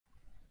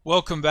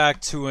Welcome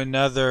back to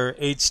another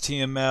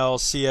HTML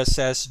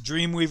CSS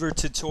Dreamweaver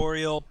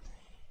tutorial.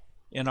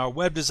 In our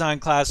web design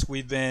class,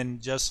 we've been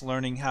just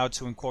learning how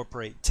to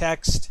incorporate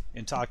text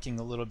and talking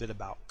a little bit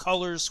about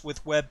colors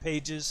with web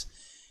pages.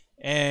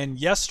 And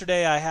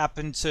yesterday I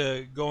happened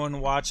to go and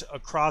watch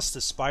Across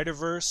the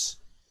Spider-Verse,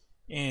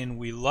 and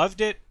we loved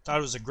it. Thought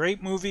it was a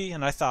great movie,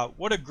 and I thought,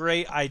 what a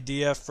great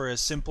idea for a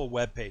simple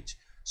web page.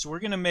 So we're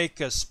going to make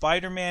a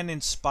Spider-Man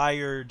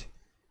inspired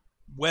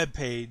web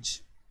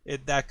page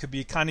that could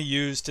be kind of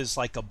used as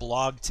like a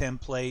blog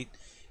template.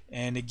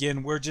 And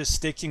again, we're just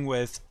sticking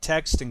with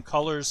text and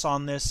colors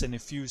on this and a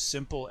few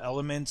simple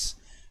elements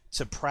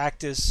to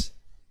practice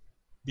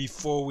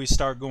before we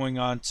start going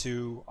on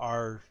to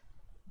our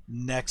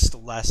next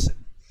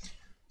lesson.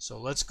 So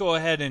let's go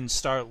ahead and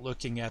start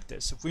looking at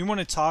this. If we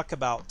want to talk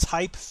about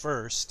type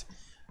first,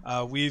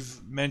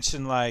 we've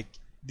mentioned like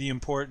the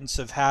importance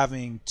of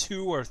having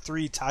 2 or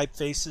 3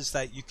 typefaces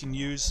that you can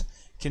use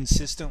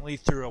consistently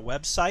through a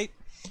website.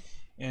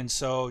 And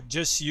so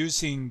just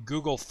using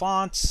Google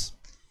Fonts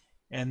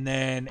and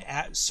then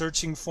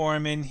searching for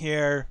them in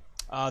here,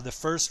 the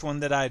first one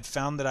that I had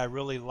found that I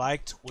really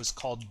liked was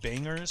called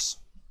Bangers.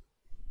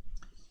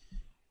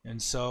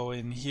 And so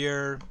in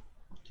here,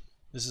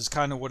 this is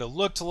kind of what it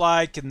looked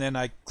like, and then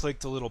I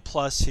clicked a little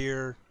plus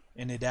here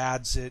and it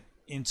adds it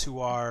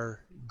into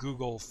our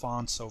Google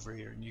Fonts over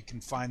here. And you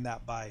can find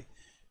that by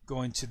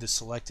going to the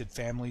selected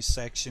families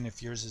section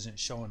if yours isn't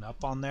showing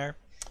up on there.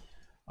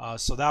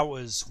 So that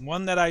was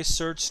one that I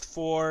searched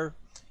for.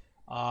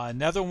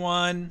 Another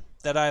one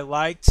that I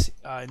liked,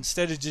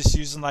 instead of just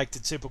using like the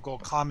typical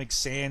Comic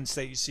Sans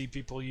that you see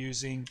people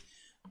using,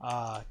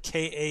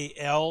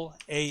 KALAM.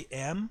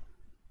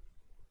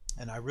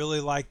 And I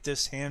really like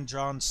this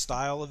hand-drawn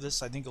style of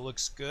this. I think it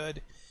looks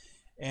good.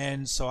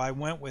 And so I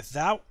went with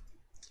that.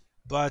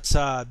 But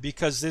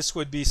because this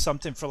would be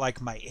something for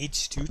like my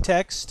H2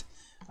 text,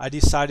 I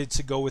decided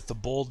to go with the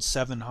bold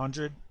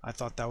 700. I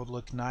thought that would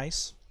look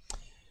nice.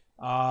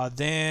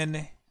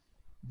 Then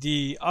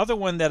the other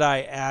one that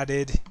I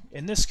added,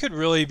 and this could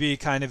really be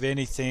kind of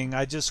anything,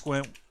 I just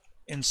went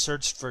and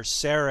searched for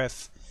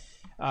serif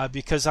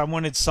because I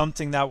wanted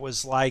something that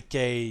was like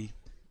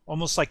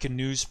almost like a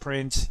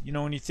newsprint. You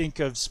know, when you think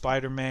of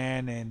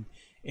Spider-Man and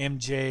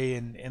MJ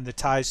and the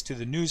ties to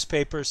the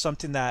newspaper,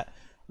 something that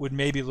would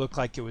maybe look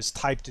like it was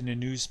typed in a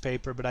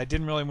newspaper, but I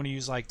didn't really want to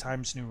use like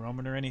Times New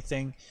Roman or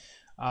anything.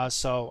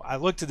 So I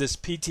looked at this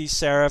PT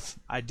serif.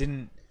 I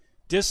didn't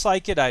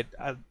dislike it. I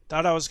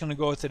thought I was going to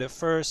go with it at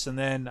first, and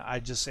then I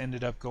just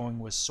ended up going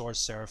with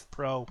Source Serif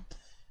Pro,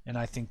 and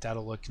I think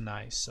that'll look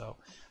nice. So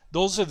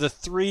those are the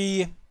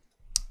 3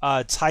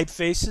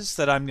 typefaces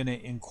that I'm going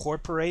to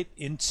incorporate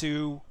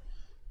into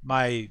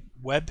my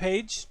web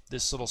page,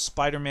 this little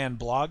Spider-Man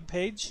blog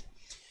page.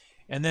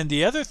 And then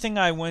the other thing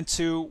I went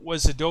to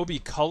was Adobe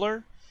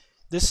Color.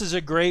 This is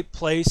a great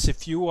place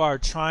if you are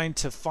trying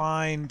to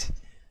find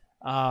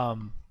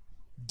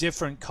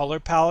different color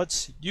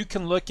palettes. You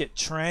can look at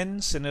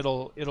trends and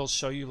it'll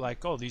show you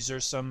like, oh, these are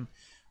some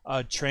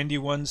trendy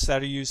ones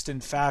that are used in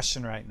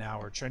fashion right now,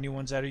 or trendy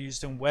ones that are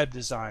used in web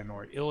design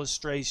or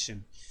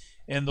illustration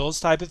and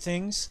those type of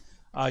things.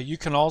 You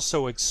can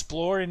also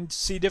explore and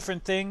see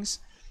different things,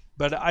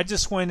 but I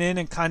just went in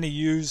and kind of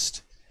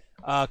used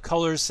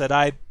colors that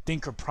I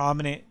think are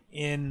prominent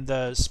in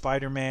the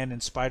Spider-Man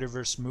and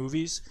Spider-Verse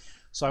movies.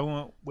 So I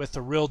went with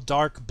a real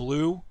dark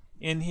blue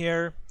in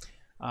here.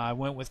 I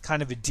went with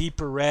kind of a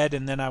deeper red,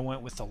 and then I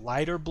went with a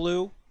lighter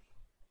blue.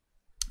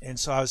 And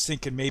so I was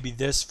thinking maybe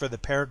this for the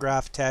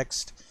paragraph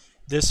text,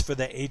 this for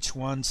the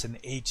H1s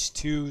and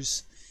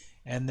H2s,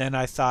 and then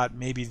I thought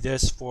maybe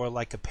this for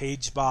like a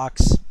page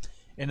box.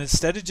 And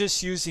instead of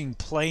just using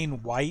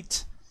plain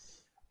white,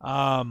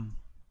 I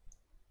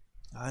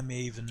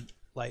may even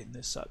lighten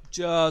this up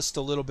just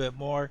a little bit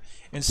more.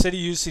 Instead of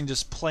using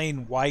just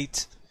plain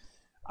white,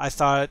 I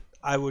thought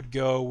I would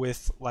go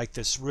with like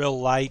this real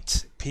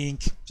light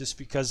pink, just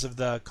because of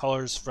the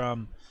colors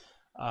from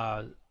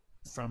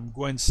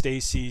Gwen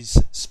Stacy's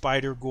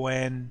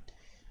Spider-Gwen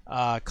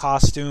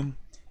costume.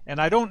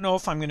 And I don't know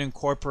if I'm going to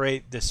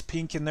incorporate this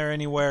pink in there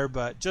anywhere,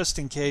 but just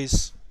in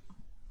case,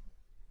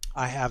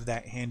 I have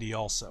that handy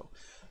also.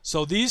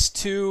 So these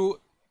 2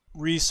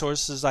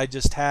 resources I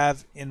just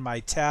have in my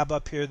tab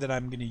up here that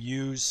I'm going to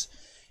use.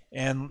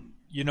 And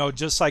you know,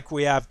 just like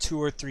we have 2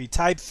 or 3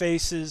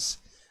 typefaces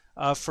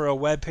for a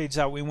web page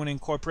that we want to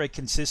incorporate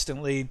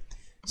consistently,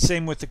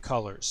 same with the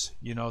colors.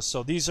 You know,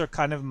 so these are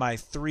kind of my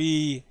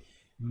 3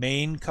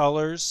 main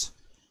colors,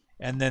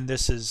 and then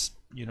this is,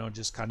 you know,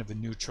 just kind of a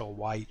neutral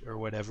white or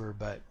whatever,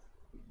 but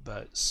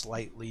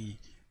slightly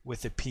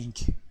with a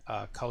pink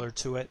color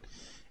to it.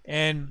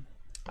 And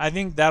I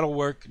think that'll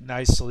work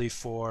nicely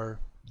for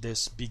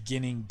this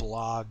beginning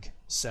blog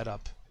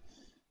setup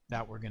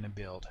that we're going to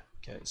build.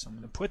 Okay, so I'm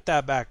going to put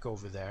that back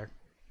over there.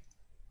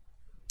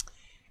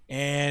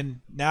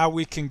 And now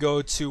we can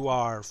go to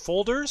our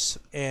folders,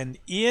 and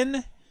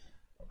in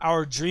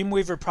our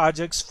Dreamweaver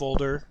projects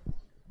folder,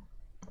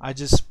 I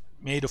just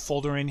made a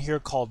folder in here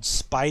called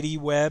Spidey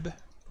Web,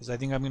 because I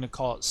think I'm going to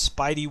call it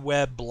Spidey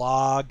Web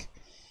Blog.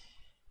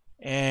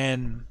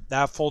 and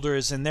that folder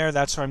is in there.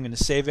 That's where I'm going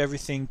to save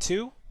everything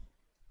to.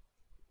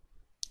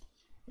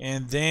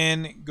 And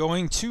then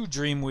going to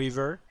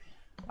Dreamweaver,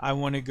 I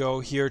want to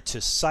go here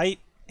to Site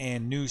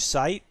and New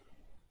Site.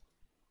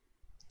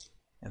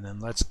 And then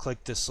let's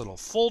click this little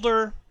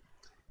folder,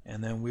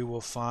 and then we will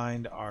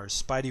find our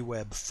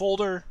Spidey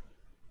folder,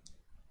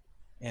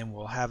 and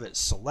we'll have it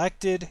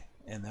selected,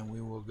 and then we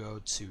will go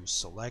to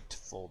Select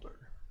Folder.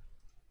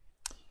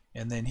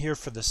 And then here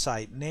for the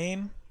site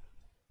name,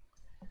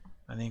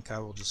 I think I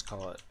will just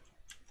call it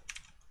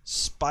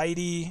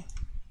Spidey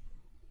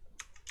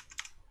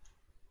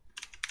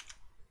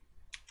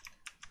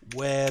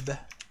Web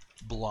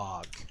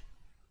Blog.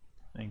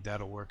 I think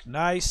that'll work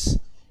nice.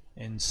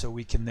 And so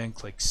we can then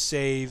click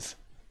Save.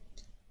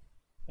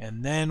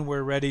 And then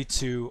we're ready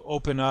to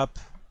open up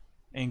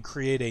and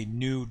create a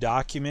new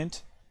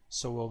document.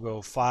 So we'll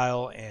go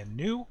File and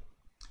New.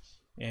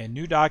 And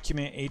New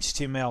Document,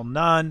 HTML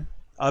none.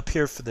 Up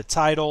here for the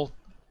title,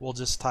 we'll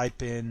just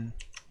type in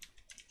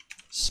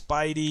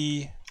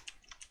Spidey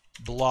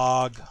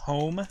Blog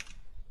Home,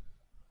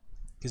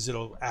 because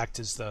it'll act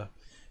as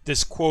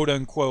this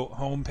quote-unquote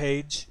home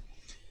page.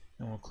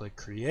 And we'll click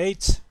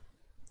Create.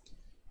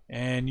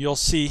 And you'll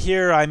see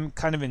here I'm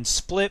kind of in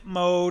split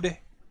mode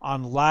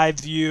on live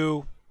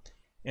view,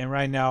 and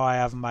right now I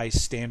have my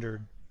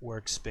standard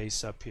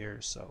workspace up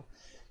here. So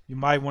you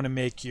might want to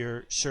make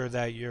sure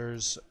that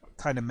yours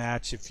kind of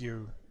match if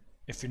you're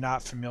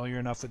not familiar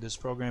enough with this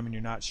program and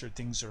you're not sure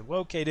things are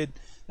located.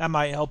 That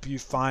might help you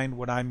find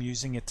what I'm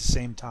using at the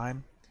same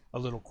time a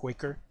little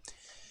quicker.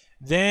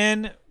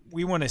 Then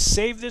we want to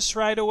save this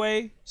right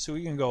away, so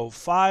we can go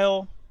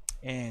File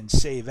and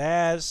Save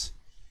As.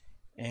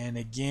 And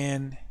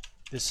again,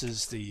 this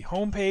is the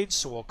home page,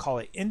 so we'll call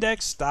it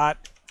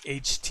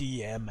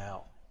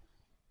index.html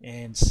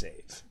and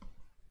save.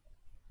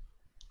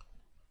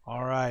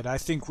 All right, I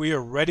think we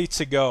are ready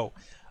to go.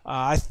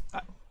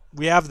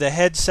 We have the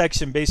head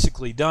section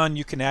basically done.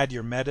 You can add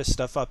your meta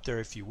stuff up there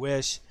if you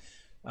wish,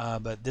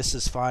 but this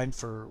is fine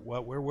for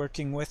what we're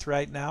working with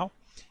right now.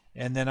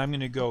 And then I'm going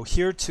to go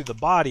here to the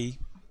body,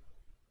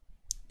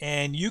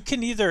 and you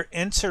can either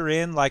enter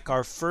in, like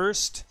our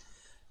first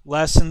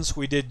lessons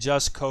we did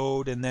just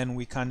code, and then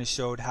we kind of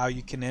showed how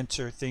you can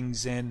enter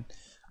things in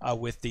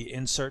with the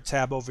insert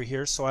tab over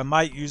here. So I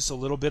might use a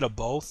little bit of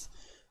both,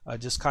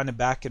 just kind of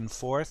back and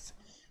forth.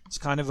 It's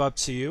kind of up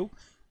to you.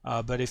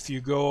 But if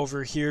you go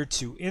over here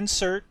to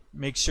insert,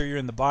 make sure you're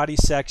in the body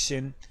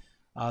section.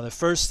 The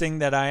first thing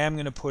that I am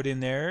going to put in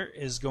there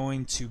is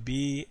going to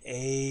be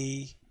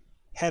a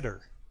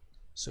header.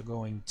 So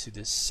going to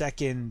the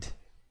second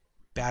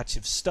batch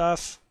of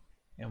stuff,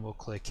 and we'll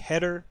click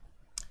header.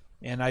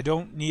 And I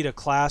don't need a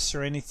class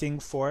or anything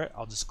for it.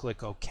 I'll just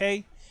click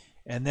OK.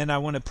 And then I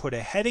want to put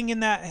a heading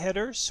in that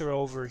header. So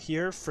over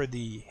here for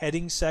the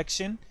heading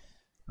section,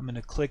 I'm going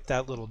to click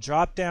that little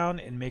drop down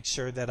and make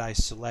sure that I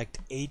select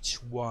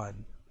H1.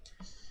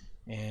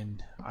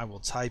 And I will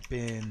type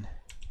in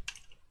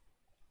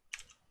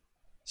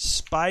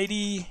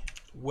Spidey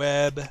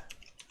Web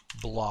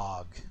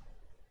Blog.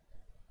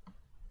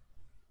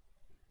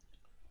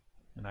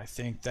 And I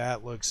think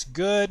that looks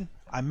good.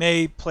 I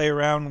may play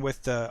around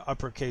with the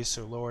uppercase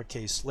or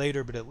lowercase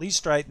later, but at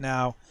least right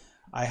now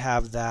I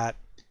have that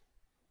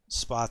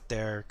spot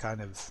there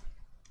kind of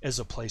as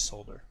a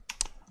placeholder.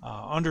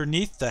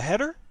 Underneath the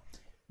header,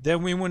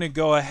 then we want to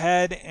go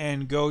ahead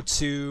and go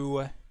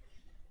to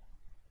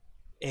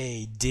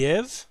a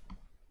div.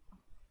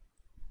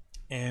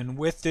 And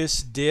with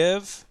this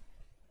div,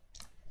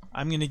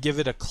 I'm going to give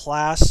it a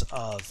class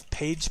of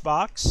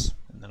PageBox,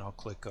 and then I'll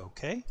click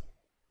OK.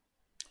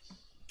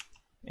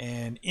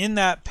 And in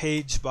that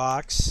page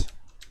box,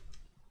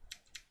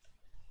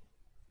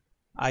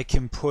 I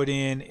can put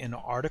in an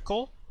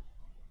article.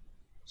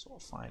 So I'll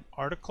find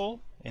article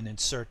and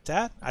insert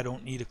that. I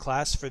don't need a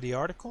class for the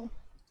article.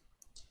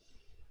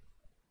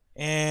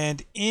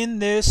 And in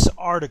this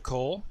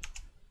article,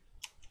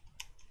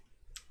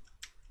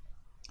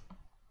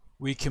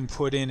 we can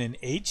put in an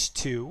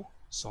H2.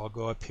 So I'll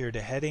go up here to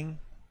heading,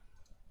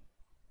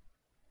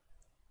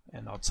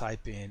 and I'll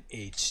type in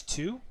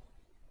H2.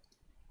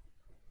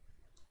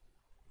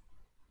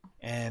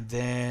 And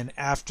then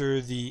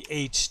after the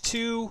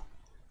H2,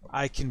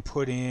 I can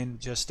put in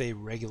just a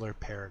regular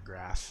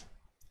paragraph.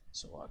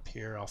 So up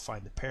here, I'll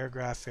find the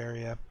paragraph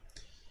area.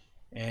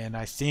 And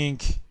I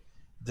think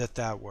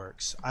that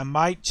works. I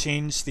might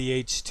change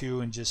the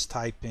H2 and just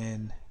type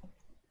in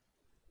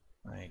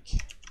like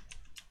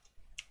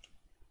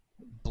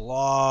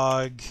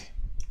blog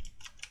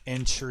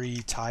entry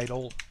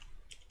title,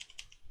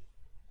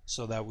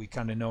 so that we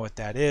kind of know what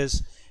that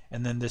is.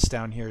 And then this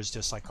down here is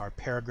just like our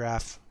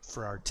paragraph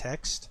for our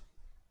text.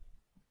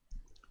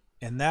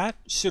 And that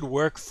should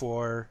work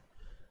for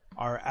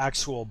our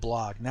actual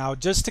blog. Now,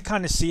 just to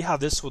kind of see how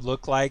this would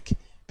look like,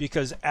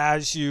 because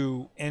as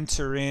you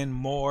enter in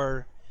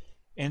more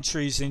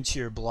entries into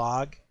your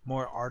blog,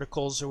 more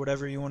articles or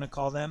whatever you want to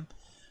call them,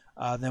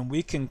 then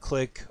we can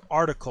click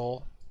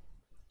article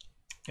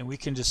and we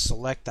can just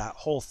select that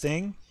whole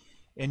thing.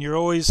 And you're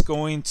always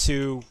going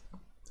to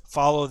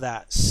follow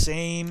that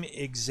same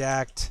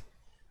exact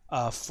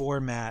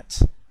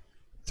format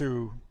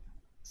through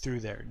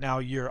there. Now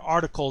your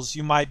articles,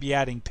 you might be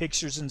adding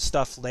pictures and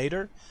stuff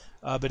later,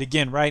 but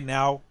again, right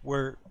now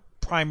we're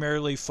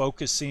primarily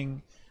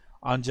focusing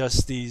on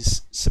just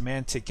these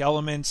semantic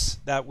elements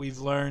that we've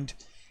learned,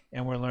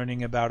 and we're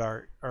learning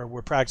about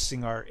we're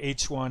practicing our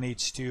H1,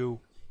 H2,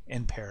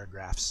 and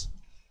paragraphs.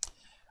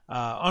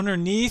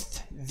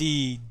 Underneath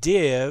the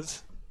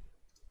div,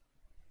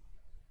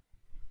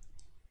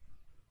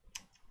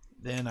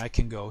 then I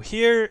can go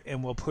here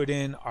and we'll put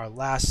in our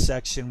last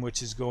section,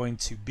 which is going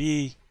to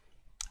be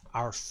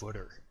our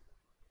footer.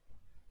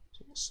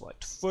 So we'll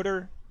select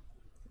footer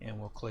and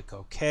we'll click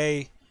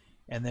OK.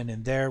 And then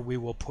in there we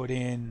will put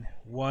in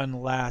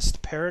one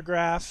last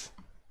paragraph.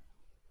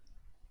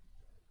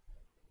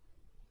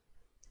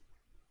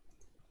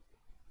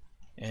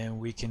 And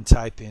we can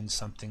type in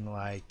something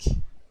like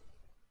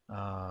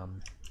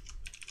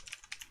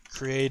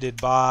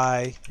created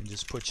by, and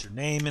just put your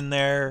name in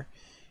there.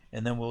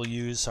 And then we'll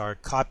use our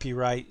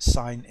copyright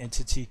sign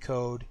entity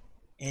code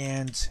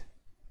and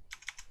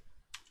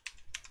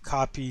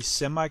copy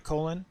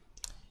semicolon,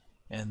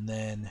 and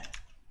then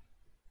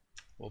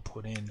we'll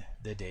put in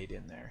the date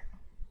in there.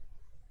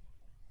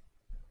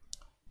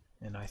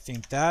 And I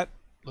think that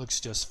looks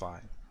just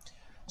fine.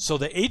 So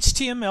the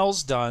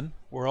HTML's done.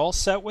 We're all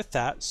set with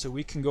that. So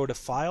we can go to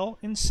File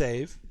and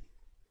Save.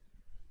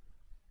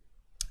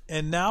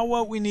 And now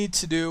what we need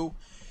to do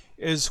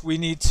is we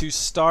need to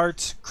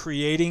start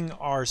creating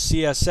our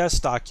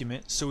CSS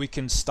document so we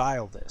can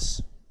style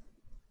this.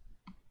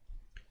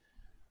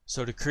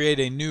 So to create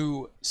a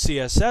new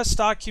CSS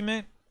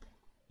document,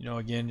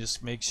 again,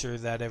 just make sure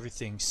that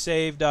everything's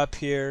saved up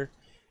here,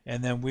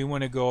 and then we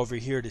want to go over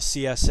here to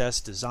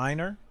CSS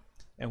Designer,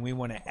 and we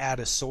want to add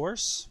a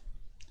source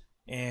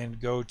and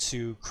go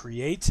to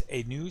create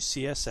a new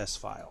CSS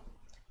file.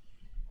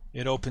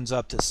 It opens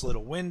up this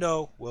little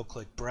window. We'll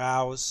click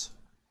Browse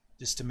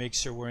just to make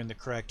sure we're in the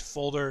correct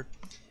folder.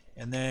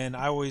 And then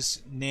I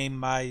always name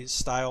my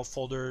style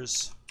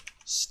folders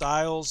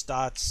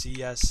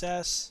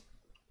styles.css,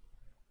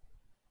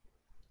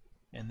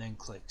 and then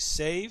click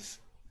Save.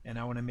 And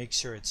I want to make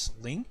sure it's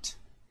linked,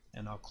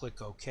 and I'll click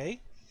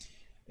OK.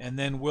 And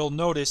then we'll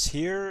notice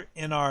here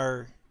in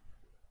our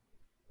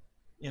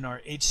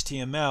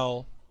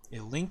HTML,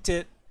 it linked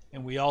it,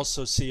 and we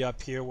also see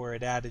up here where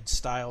it added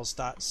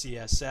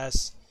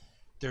styles.css.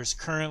 There's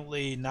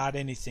currently not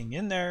anything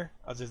in there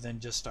other than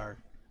just our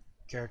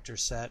character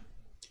set,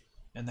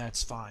 and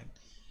that's fine.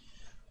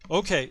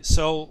 Okay,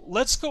 so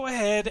let's go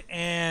ahead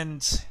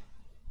and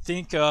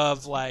think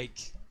of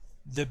like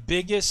the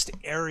biggest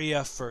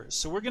area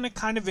first. So we're going to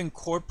kind of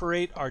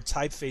incorporate our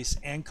typeface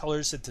and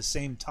colors at the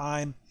same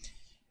time,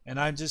 and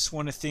I just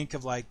want to think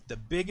of like the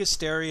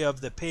biggest area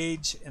of the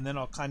page, and then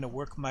I'll kind of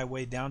work my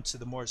way down to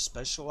the more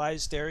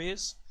specialized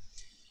areas.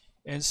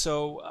 And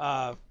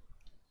so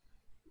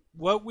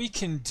what we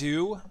can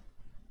do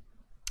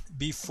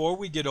before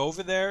we get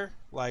over there,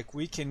 like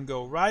we can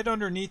go right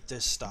underneath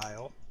this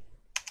style,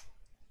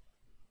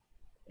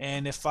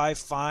 and if I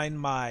find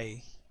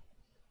my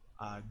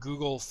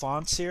Google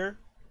Fonts here,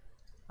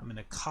 I'm going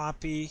to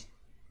copy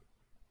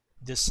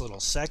this little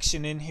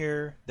section in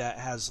here that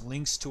has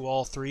links to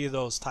all three of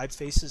those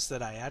typefaces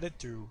that I added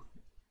through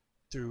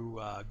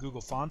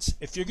Google Fonts.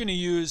 If you're going to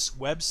use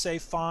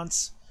web-safe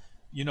fonts,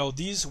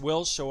 these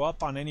will show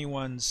up on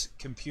anyone's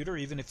computer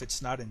even if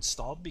it's not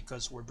installed,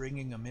 because we're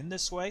bringing them in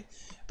this way.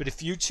 But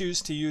if you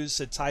choose to use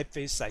a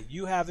typeface that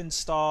you have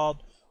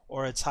installed,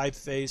 or a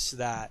typeface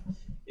that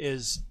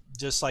is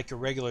just like a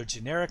regular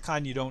generic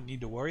kind, you don't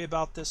need to worry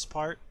about this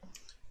part.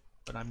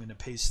 But I'm going to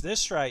paste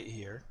this right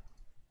here,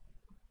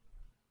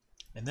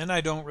 and then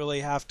I don't really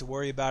have to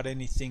worry about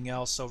anything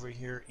else over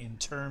here in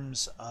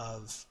terms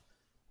of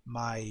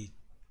my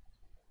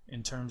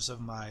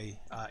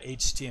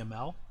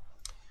HTML.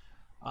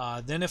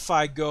 Then if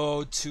I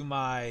go to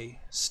my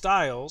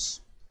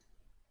styles,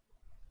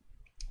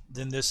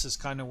 then this is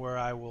kind of where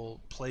I will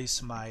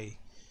place my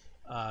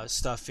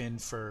stuff in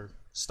for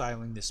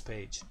styling this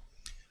page.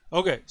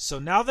 Okay, so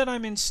now that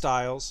I'm in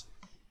styles,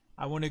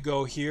 I want to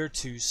go here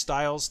to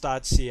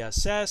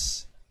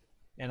styles.css,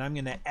 and I'm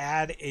going to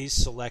add a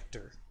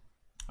selector.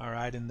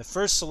 Alright, and the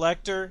first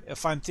selector,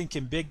 if I'm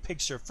thinking big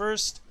picture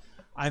first,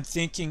 I'm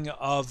thinking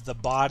of the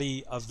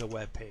body of the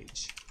web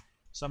page.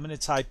 So I'm going to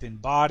type in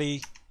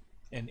body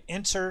and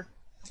enter,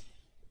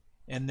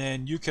 and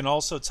then you can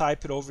also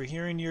type it over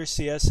here in your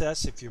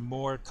CSS if you're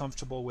more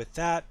comfortable with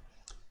that.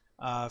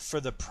 For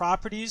the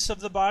properties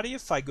of the body,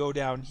 if I go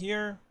down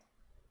here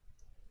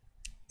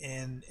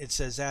and it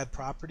says add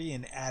property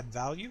and add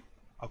value,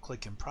 I'll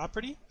click in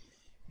property,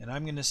 and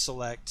I'm going to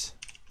select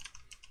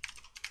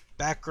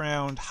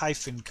background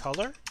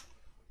 -color,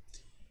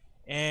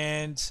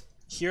 and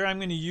here I'm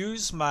going to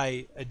use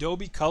my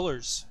Adobe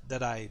colors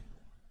that I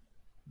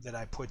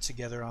put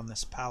together on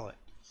this palette.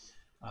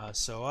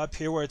 So up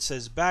here where it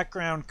says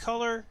background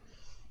color,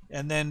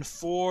 and then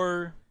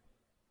for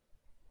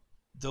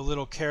the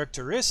little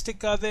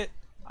characteristic of it,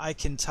 I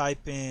can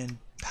type in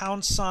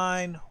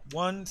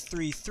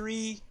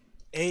 #133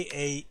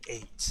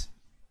 AA8.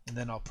 And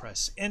then I'll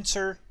press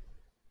enter.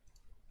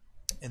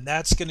 And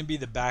that's going to be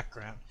the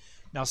background.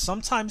 Now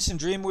sometimes in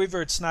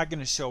Dreamweaver it's not going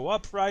to show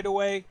up right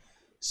away.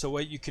 So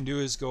what you can do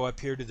is go up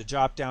here to the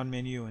drop down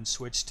menu and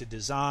switch to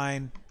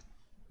design.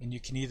 And you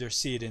can either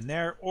see it in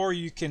there, or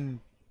you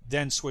can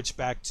then switch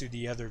back to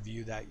the other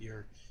view that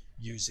you're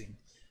using.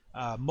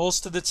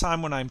 Most of the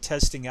time when I'm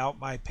testing out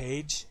my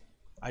page,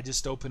 I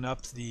just open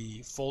up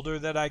the folder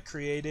that I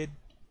created,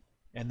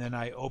 and then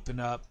I open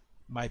up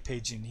my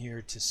page in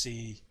here to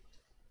see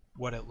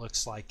what it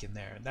looks like in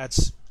there. And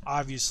that's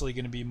obviously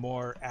going to be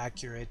more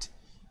accurate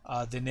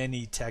than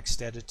any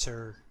text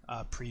editor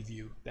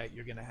preview that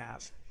you're going to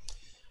have.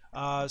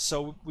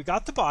 So we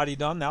got the body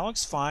done. That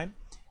looks fine.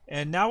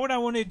 And now what I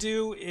want to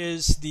do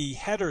is the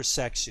header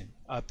section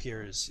up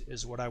here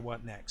is what I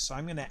want next. So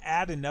I'm going to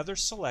add another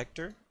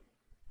selector.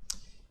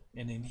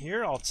 And in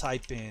here I'll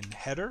type in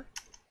header.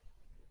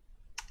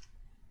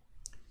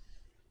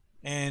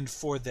 And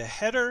for the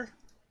header,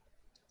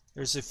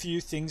 there's a few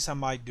things I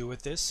might do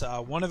with this.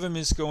 One of them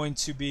is going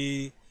to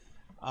be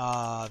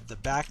the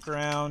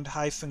background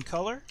hyphen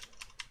color.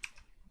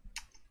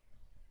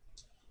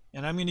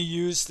 And I'm going to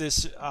use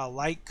this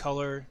light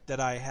color that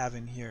I have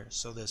in here.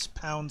 So this #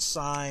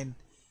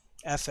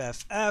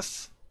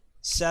 FFF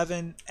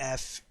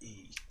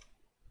 7FE.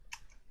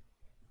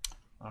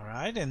 All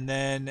right, and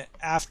then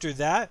after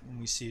that,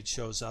 and we see it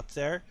shows up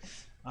there,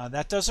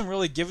 that doesn't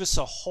really give us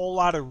a whole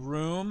lot of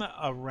room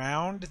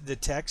around the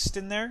text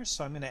in there.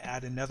 So I'm going to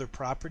add another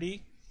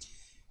property,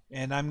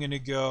 and I'm going to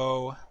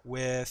go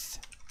with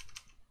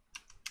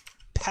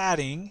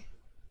padding.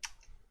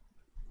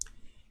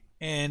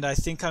 And I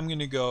think I'm going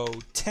to go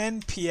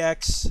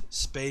 10px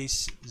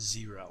space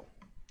 0.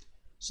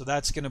 So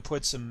that's going to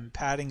put some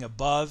padding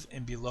above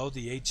and below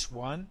the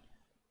H1,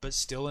 but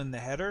still in the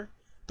header.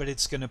 But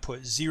it's going to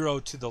put 0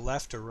 to the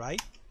left or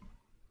right.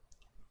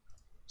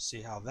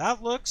 See how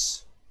that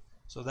looks.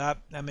 So that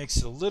makes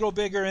it a little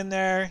bigger in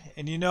there.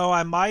 And you know,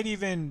 I might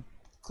even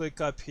click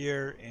up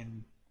here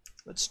and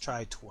let's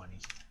try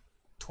 20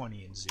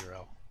 and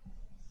 0.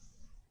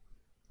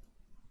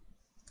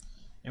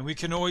 And we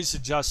can always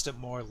adjust it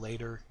more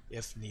later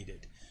if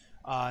needed.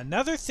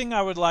 Another thing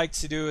I would like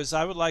to do is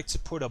I would like to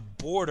put a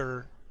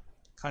border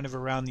kind of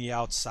around the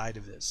outside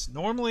of this.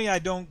 Normally I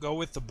don't go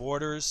with the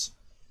borders,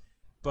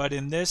 but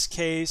in this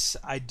case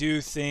I do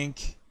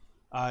think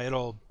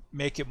it'll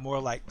make it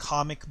more like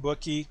comic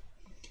booky,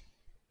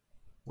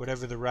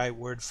 whatever the right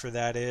word for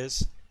that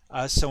is.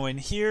 So in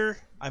here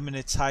I'm going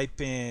to type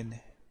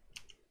in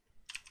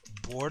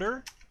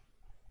border,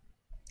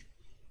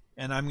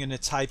 and I'm going to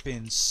type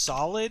in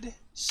solid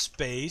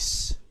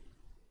space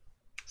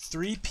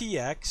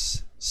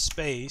 3px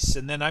space,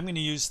 and then I'm going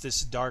to use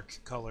this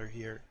dark color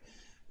here.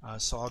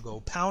 So I'll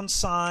go #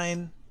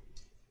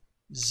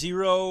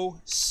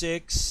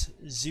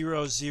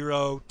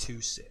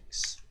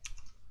 060026.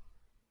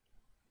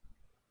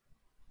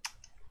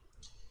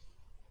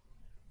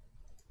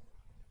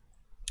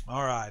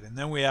 Alright, and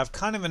then we have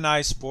kind of a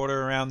nice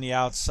border around the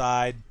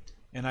outside,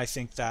 and I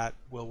think that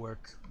will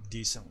work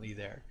decently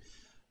there.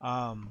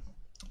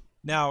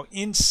 Now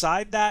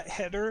inside that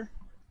header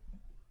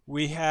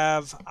we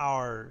have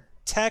our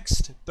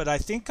text, but I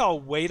think I'll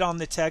wait on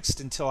the text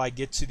until I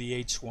get to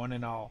the H1,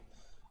 and I'll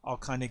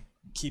kind of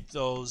keep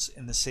those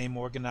in the same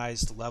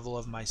organized level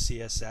of my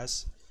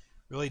CSS.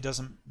 Really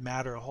doesn't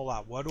matter a whole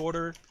lot what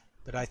order,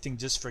 but I think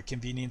just for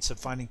convenience of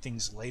finding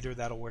things later,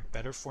 that'll work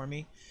better for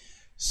me.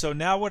 So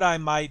now what I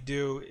might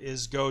do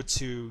is go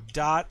to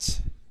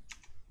dot,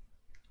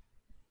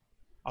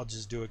 I'll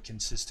just do it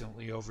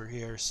consistently over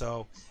here.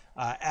 So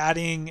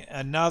adding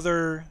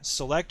another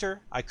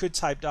selector, I could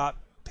type dot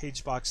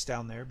pagebox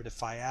down there, but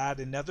if I add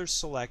another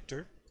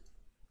selector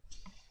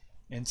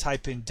and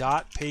type in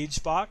dot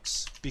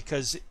pagebox,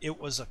 because it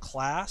was a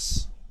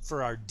class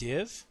for our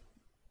div,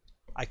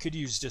 I could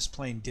use just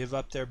plain div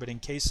up there, but in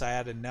case I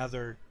add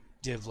another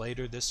div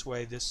later, this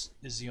way this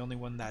is the only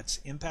one that's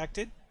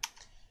impacted.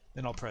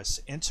 Then I'll press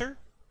enter,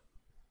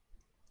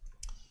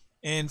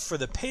 and for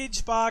the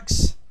page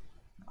box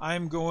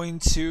I'm going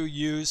to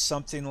use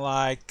something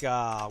like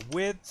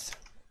width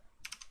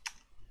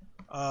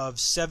of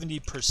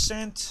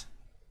 70%,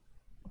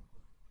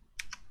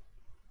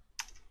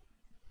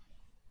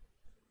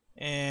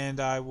 and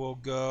I will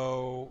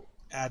go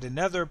add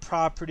another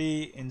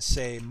property and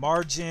say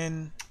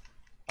margin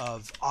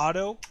of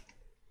auto,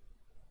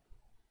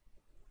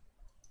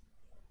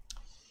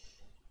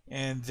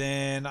 and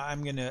then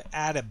I'm going to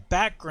add a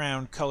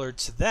background color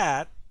to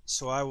that.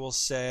 So I will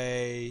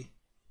say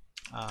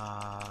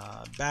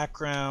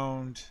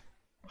background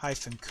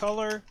hyphen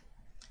color,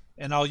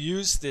 and I'll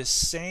use this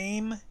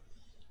same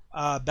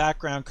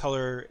background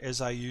color as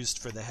I used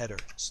for the header.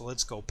 So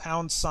let's go #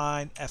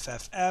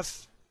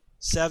 FFF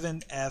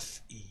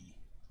 7FE.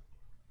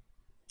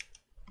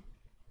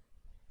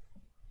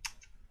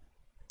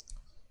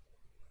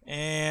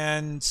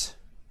 And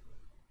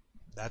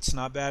that's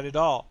not bad at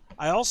all.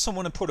 I also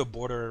want to put a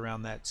border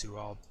around that too.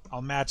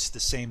 I'll match the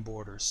same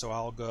border. So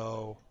I'll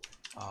go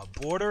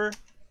border,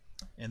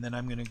 and then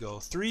I'm going to go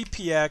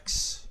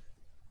 3px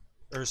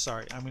or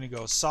sorry, I'm going to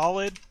go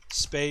solid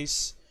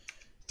space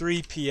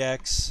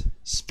 3px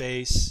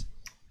space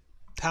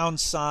 #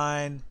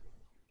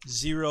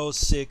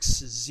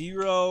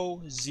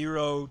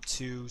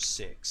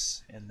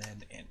 060026 and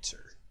then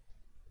enter.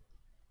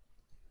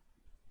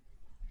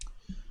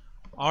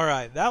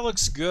 Alright, that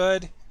looks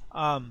good.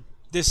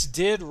 This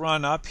did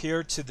run up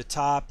here to the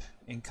top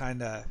and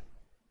kind of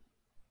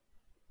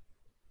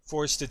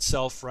forced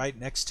itself right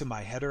next to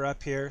my header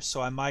up here,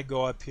 so I might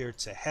go up here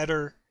to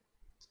header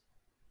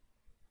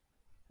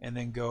and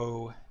then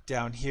go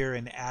down here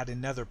and add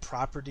another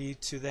property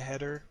to the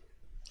header,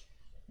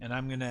 and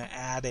I'm going to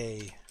add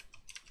a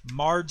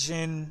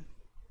margin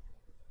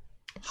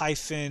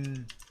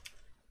hyphen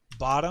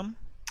bottom,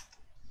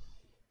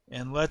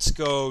 and let's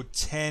go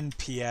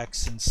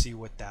 10px and see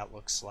what that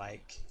looks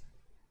like.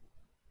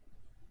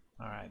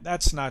 Alright,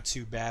 that's not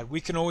too bad.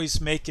 We can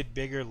always make it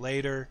bigger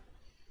later.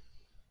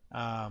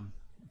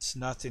 It's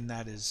nothing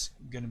that is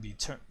going to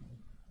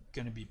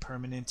be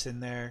permanent in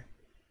there,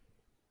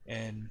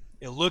 and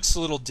it looks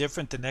a little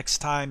different the next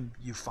time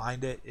you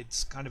find it.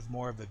 It's kind of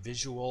more of a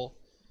visual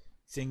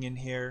thing in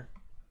here,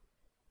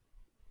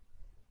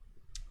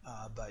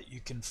 but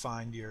you can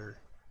find your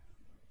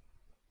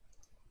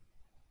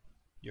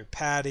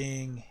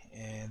padding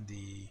and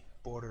the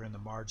border and the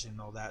margin,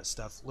 all that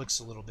stuff looks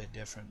a little bit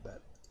different,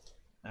 but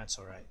that's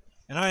all right.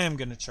 And I am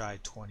going to try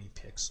 20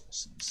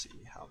 pixels and see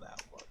how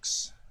that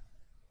looks.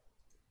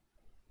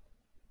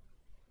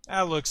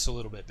 That looks a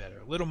little bit better,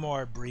 a little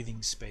more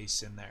breathing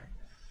space in there.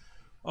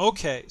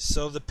 Okay,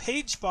 so the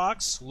page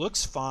box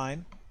looks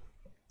fine.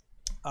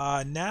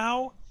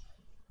 Now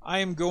I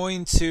am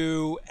going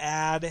to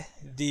add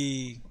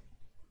the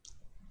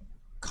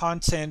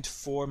content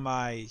for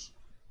my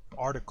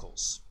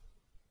articles.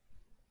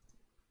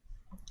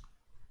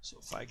 So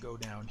if I go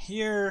down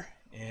here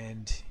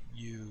and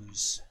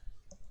use,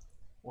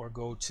 or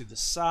go to the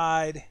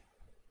side,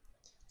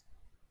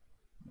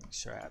 make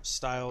sure I have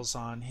styles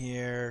on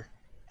here,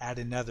 add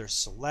another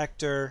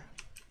selector,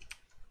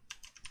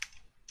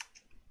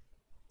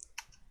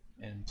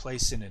 and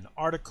place in an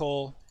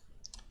article.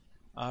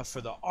 For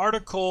the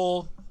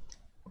article,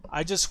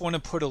 I just want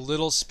to put a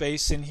little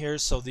space in here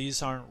so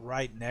these aren't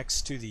right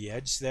next to the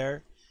edge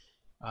there.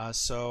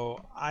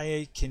 So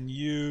I can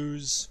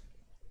use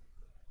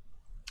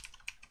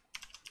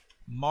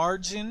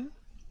margin,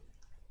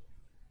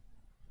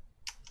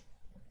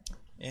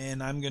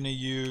 and I'm going to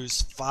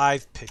use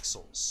 5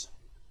 pixels.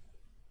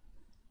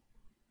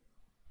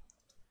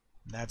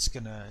 And that's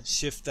going to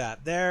shift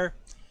that there.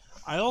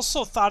 I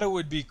also thought it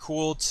would be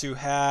cool to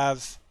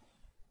have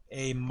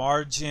a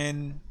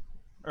margin,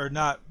 or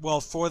not,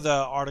 well, for the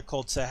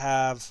article to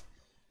have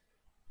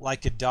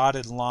like a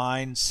dotted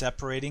line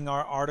separating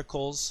our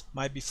articles.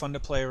 Might be fun to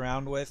play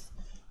around with.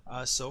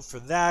 So for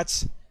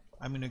that,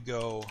 I'm going to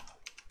go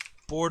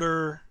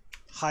border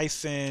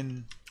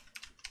hyphen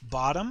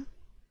bottom,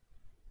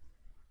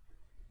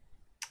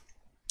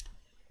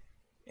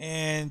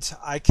 and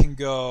I can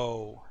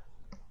go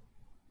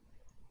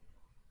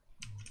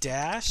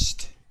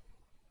dashed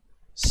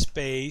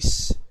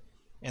space,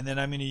 and then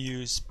I'm going to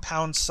use #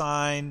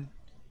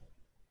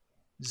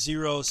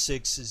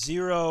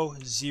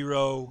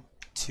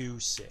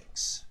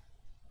 060026,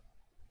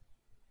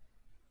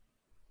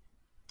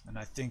 and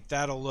I think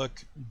that'll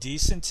look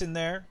decent in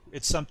there.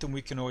 It's something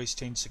we can always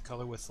change the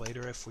color with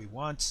later if we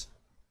want.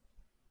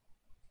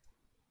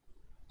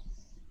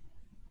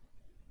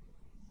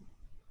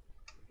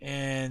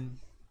 And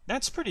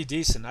that's pretty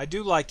decent. I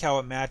do like how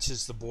it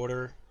matches the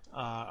border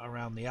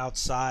around the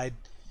outside,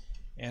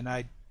 and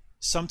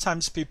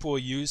sometimes people will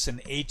use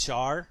an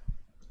HR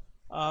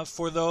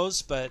for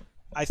those, but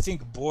I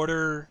think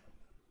border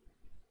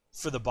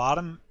for the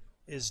bottom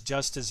is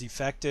just as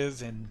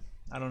effective, and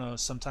I don't know,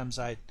 sometimes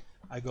I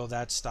go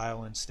that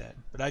style instead,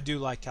 but I do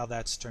like how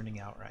that's turning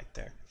out right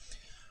there.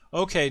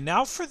 Okay,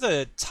 now for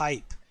the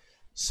type.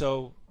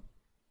 So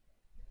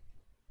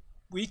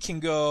we can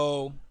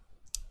go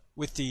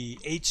with the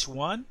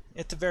H1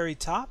 at the very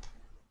top.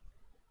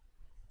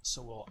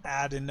 So we'll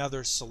add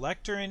another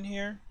selector in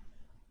here,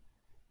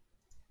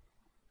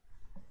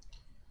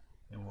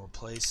 and we'll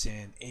place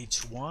in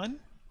H1.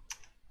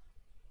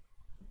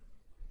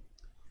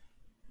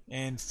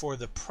 And for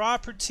the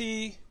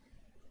property,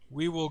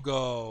 we will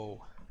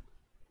go,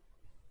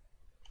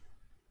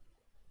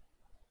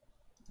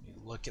 let me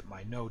look at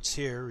my notes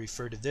here,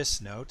 refer to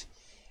this note.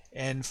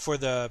 And for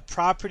the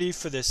property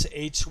for this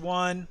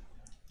H1,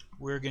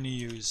 we're going to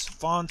use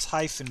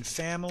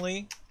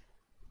font-family.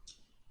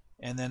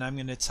 And then I'm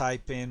going to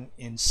type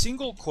in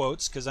single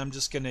quotes, because I'm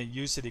just going to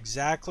use it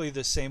exactly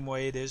the same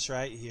way it is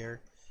right here.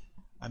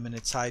 I'm going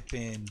to type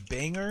in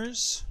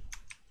bangers,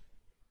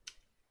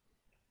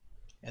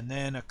 and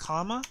then a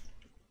comma,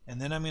 and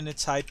then I'm going to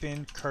type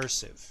in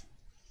cursive.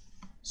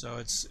 So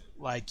it's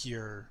like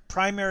your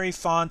primary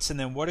fonts, and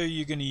then what are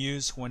you going to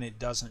use when it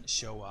doesn't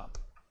show up.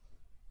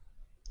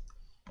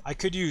 I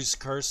could use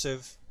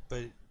cursive,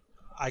 but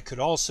I could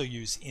also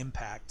use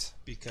impact,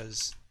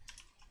 because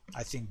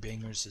I think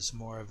bangers is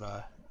more of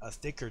a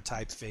thicker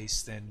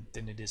typeface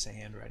than it is a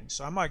handwriting.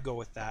 So I might go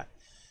with that.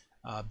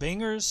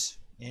 bangers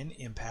in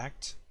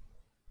impact.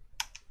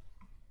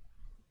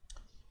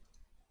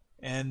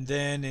 And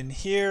then in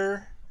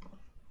here,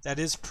 that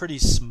is pretty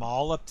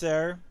small up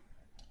there.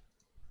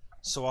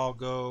 So I'll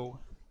go,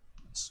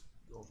 let's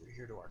go over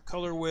here to our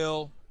color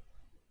wheel.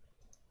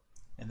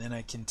 And then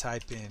I can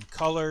type in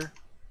color.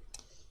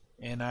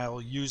 And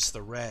I'll use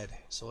the red.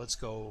 So let's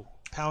go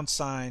 #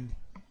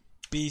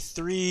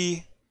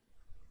 B3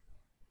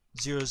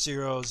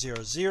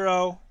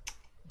 0000.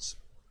 Let's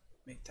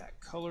make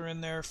that color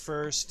in there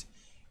first.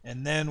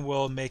 And then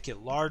we'll make it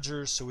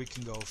larger, so we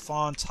can go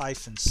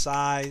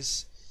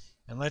font-size.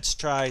 And let's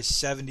try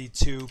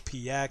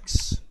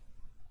 72px.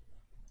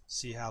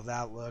 See how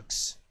that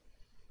looks.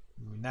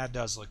 And that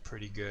does look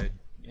pretty good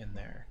in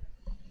there.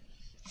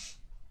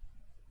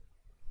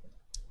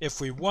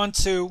 If we want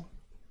to,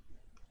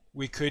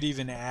 we could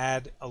even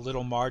add a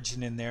little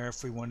margin in there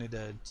if we wanted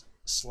to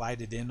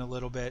slide it in a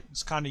little bit.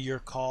 It's kind of your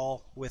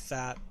call with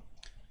that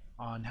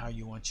on how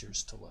you want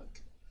yours to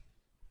look.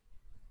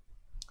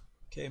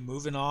 Okay,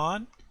 moving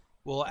on,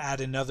 we'll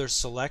add another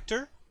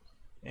selector.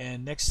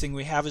 And next thing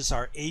we have is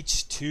our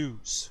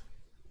H2s.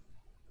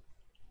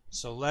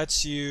 So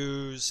let's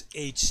use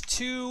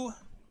H2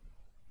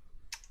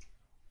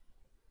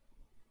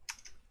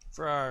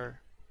 for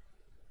our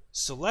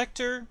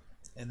selector.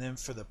 And then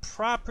for the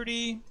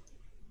property,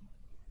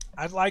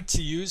 I'd like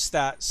to use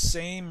that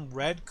same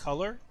red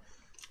color.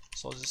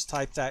 So I'll just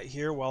type that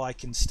here while I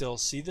can still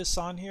see this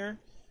on here.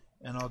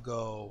 And I'll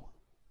go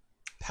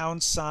 #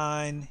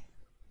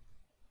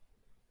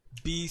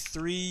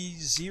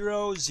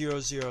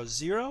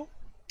 B30000.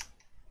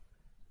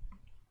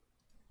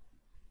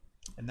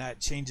 And that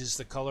changes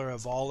the color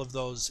of all of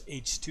those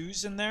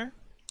H2s in there.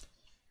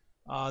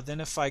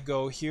 Then if I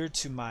go here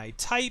to my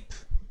type,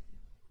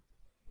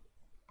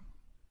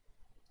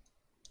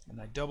 and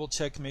I double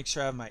check, make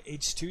sure I have my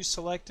H2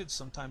 selected.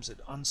 Sometimes it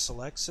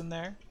unselects in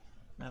there,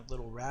 that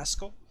little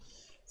rascal.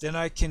 Then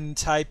I can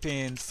type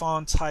in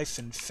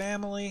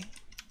font-family,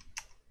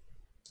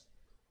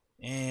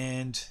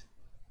 and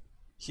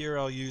here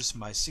I'll use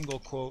my single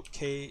quote,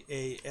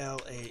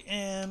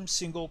 KALAM,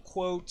 single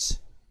quote,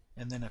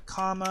 and then a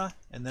comma,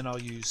 and then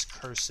I'll use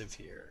cursive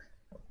here.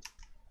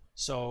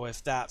 So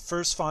if that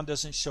first font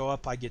doesn't show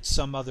up, I get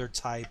some other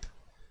type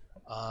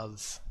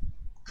of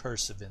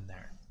cursive in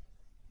there.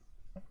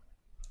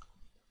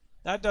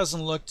 That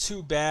doesn't look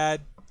too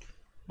bad.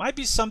 Might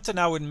be something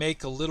I would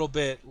make a little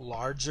bit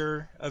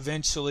larger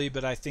eventually,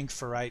 but I think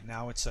for right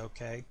now it's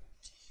okay.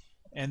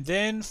 And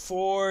then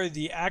for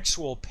the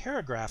actual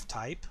paragraph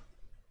type,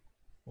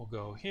 we'll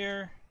go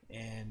here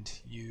and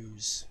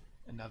use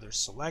another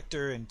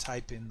selector and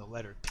type in the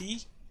letter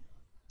P.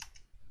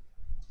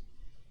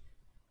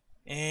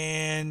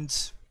 And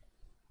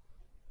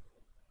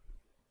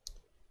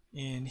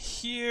in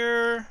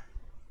here,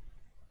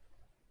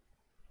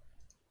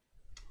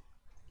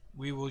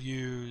 we will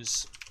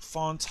use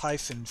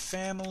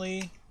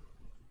font-family,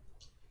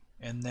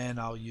 and then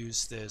I'll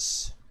use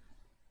this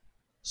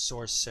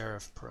source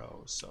serif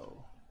pro.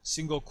 So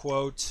single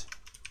quote,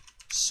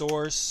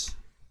 source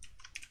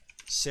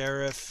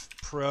serif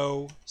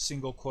pro,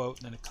 single quote,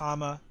 and then a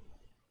comma.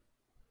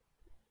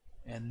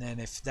 And then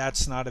if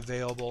that's not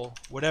available,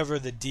 whatever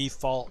the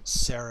default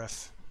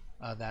serif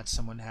that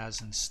someone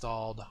has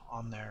installed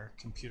on their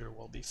computer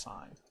will be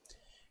fine.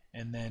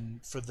 And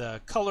then for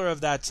the color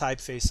of that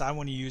typeface, I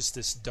want to use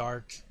this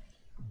dark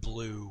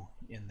blue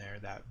in there,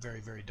 that very,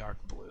 very dark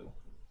blue.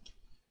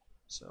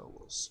 So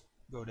we'll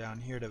go down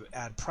here to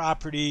add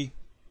property,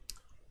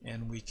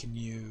 and we can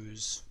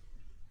use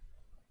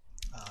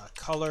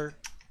color,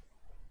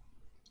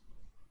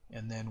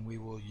 and then we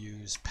will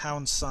use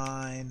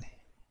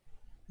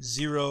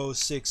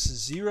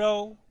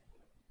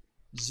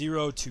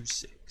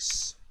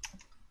 #060026.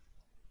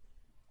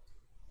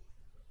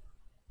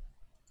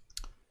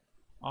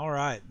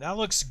 Alright, that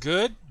looks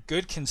good.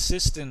 Good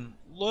consistent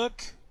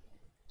look.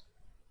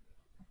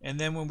 And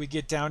then when we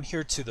get down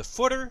here to the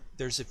footer,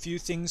 there's a few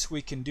things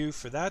we can do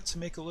for that to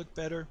make it look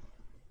better.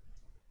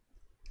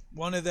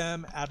 One of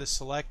them, add a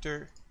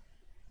selector,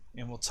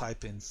 and we'll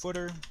type in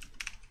footer.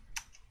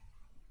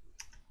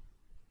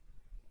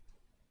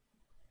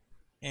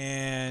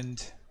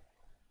 And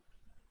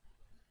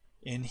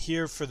in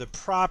here for the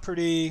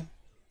property,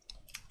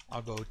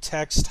 I'll go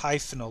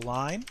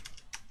text-align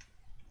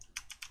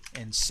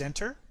and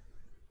center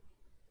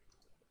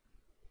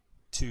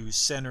to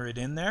center it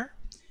in there.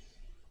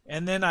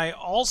 And then I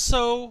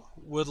also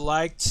would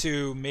like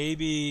to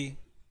maybe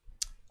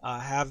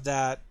have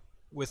that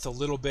with a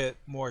little bit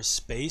more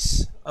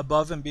space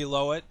above and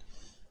below it,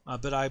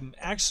 but I'm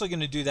actually going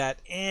to do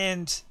that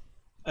and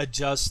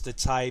adjust the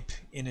type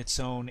in its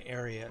own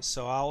area.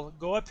 So I'll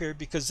go up here,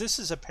 because this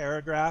is a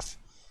paragraph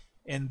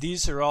and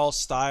these are all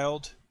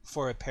styled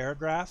for a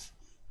paragraph,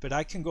 but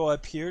I can go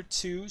up here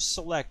to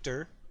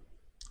selector,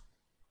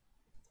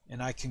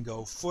 and I can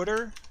go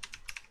footer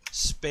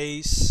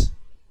space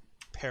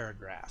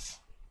paragraph.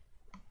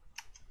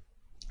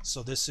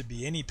 So this would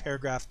be any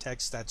paragraph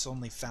text that's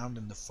only found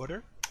in the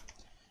footer.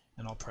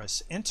 And I'll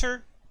press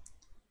enter.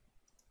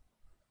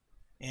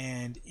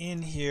 And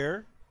in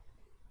here,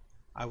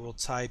 I will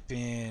type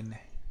in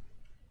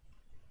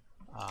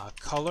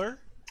color,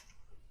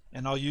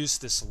 and I'll use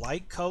this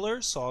light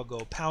color. So I'll go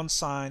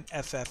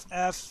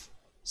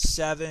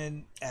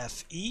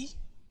 $FFF7FE.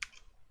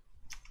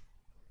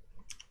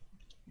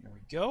 There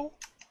we go.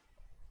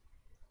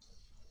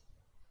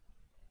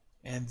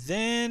 And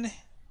then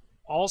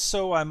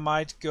also I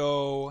might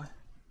go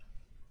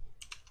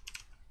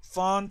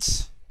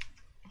font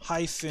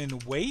hyphen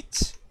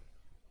weight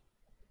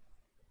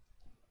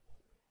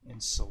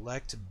and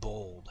select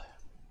bold.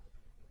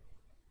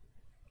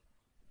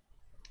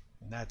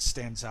 And that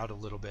stands out a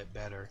little bit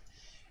better.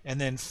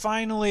 And then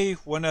finally,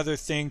 one other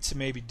thing to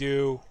maybe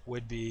do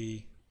would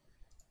be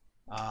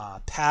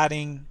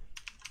padding.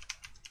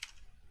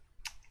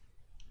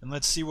 And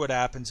let's see what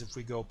happens if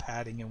we go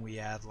padding and we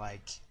add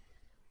like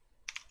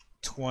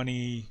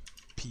 20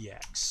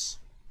 px.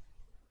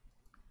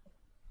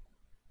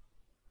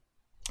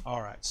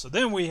 Alright, so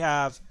then we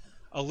have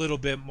a little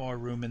bit more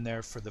room in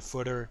there for the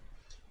footer,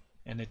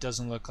 and it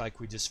doesn't look like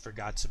we just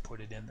forgot to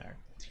put it in there.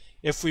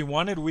 If we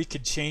wanted, we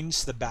could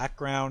change the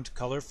background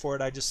color for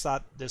it. I just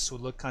thought this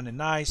would look kind of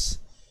nice,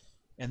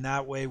 and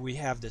that way we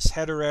have this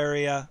header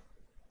area,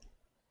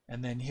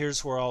 and then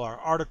here's where all our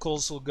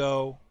articles will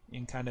go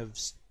in kind of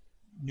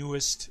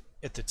newest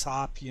at the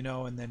top, you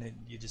know, and then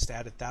you just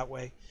add it that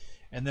way.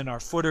 And then our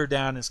footer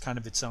down is kind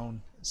of its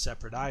own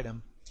separate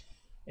item.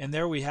 And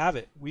there we have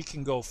it. We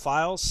can go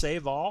File,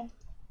 Save All,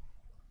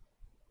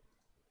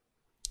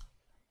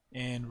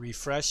 and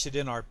refresh it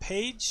in our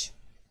page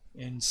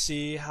and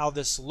see how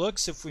this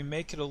looks if we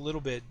make it a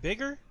little bit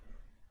bigger.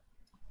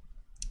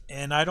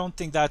 And I don't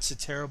think that's a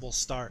terrible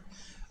start.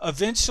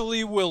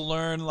 Eventually we'll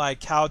learn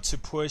like how to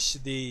push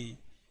the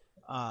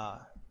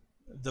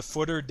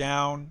footer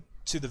down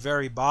to the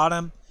very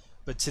bottom,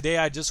 but today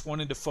I just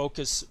wanted to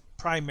focus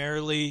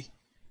primarily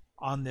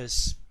on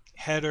this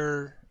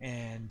header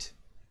and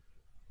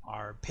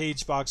our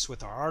page box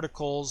with our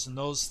articles and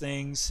those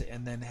things,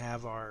 and then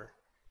have our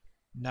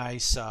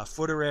nice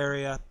footer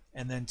area,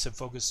 and then to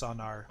focus on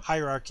our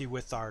hierarchy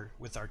with our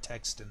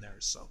text in there.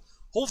 So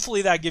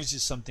hopefully that gives you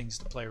some things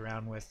to play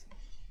around with.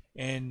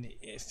 And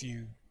if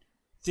you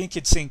think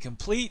it's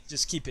incomplete,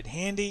 just keep it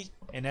handy,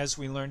 and as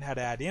we learn how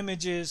to add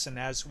images and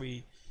as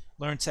we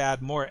learn to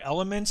add more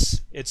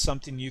elements, it's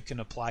something you can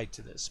apply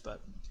to this.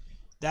 But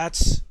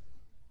that's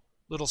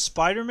little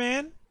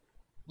Spider-Man,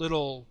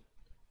 little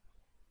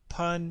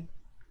pun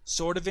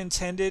sort of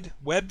intended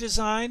web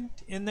design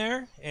in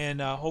there, and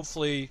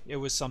hopefully it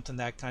was something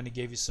that kind of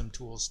gave you some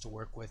tools to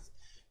work with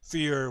for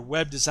your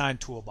web design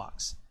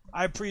toolbox.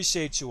 I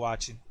appreciate you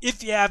watching.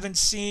 If you haven't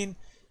seen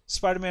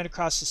Spider-Man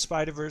Across the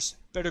Spider-Verse,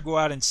 better go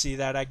out and see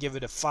that. I give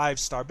it a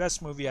 5-star,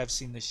 best movie I've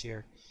seen this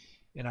year.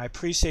 And I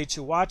appreciate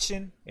you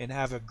watching, and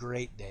have a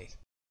great day.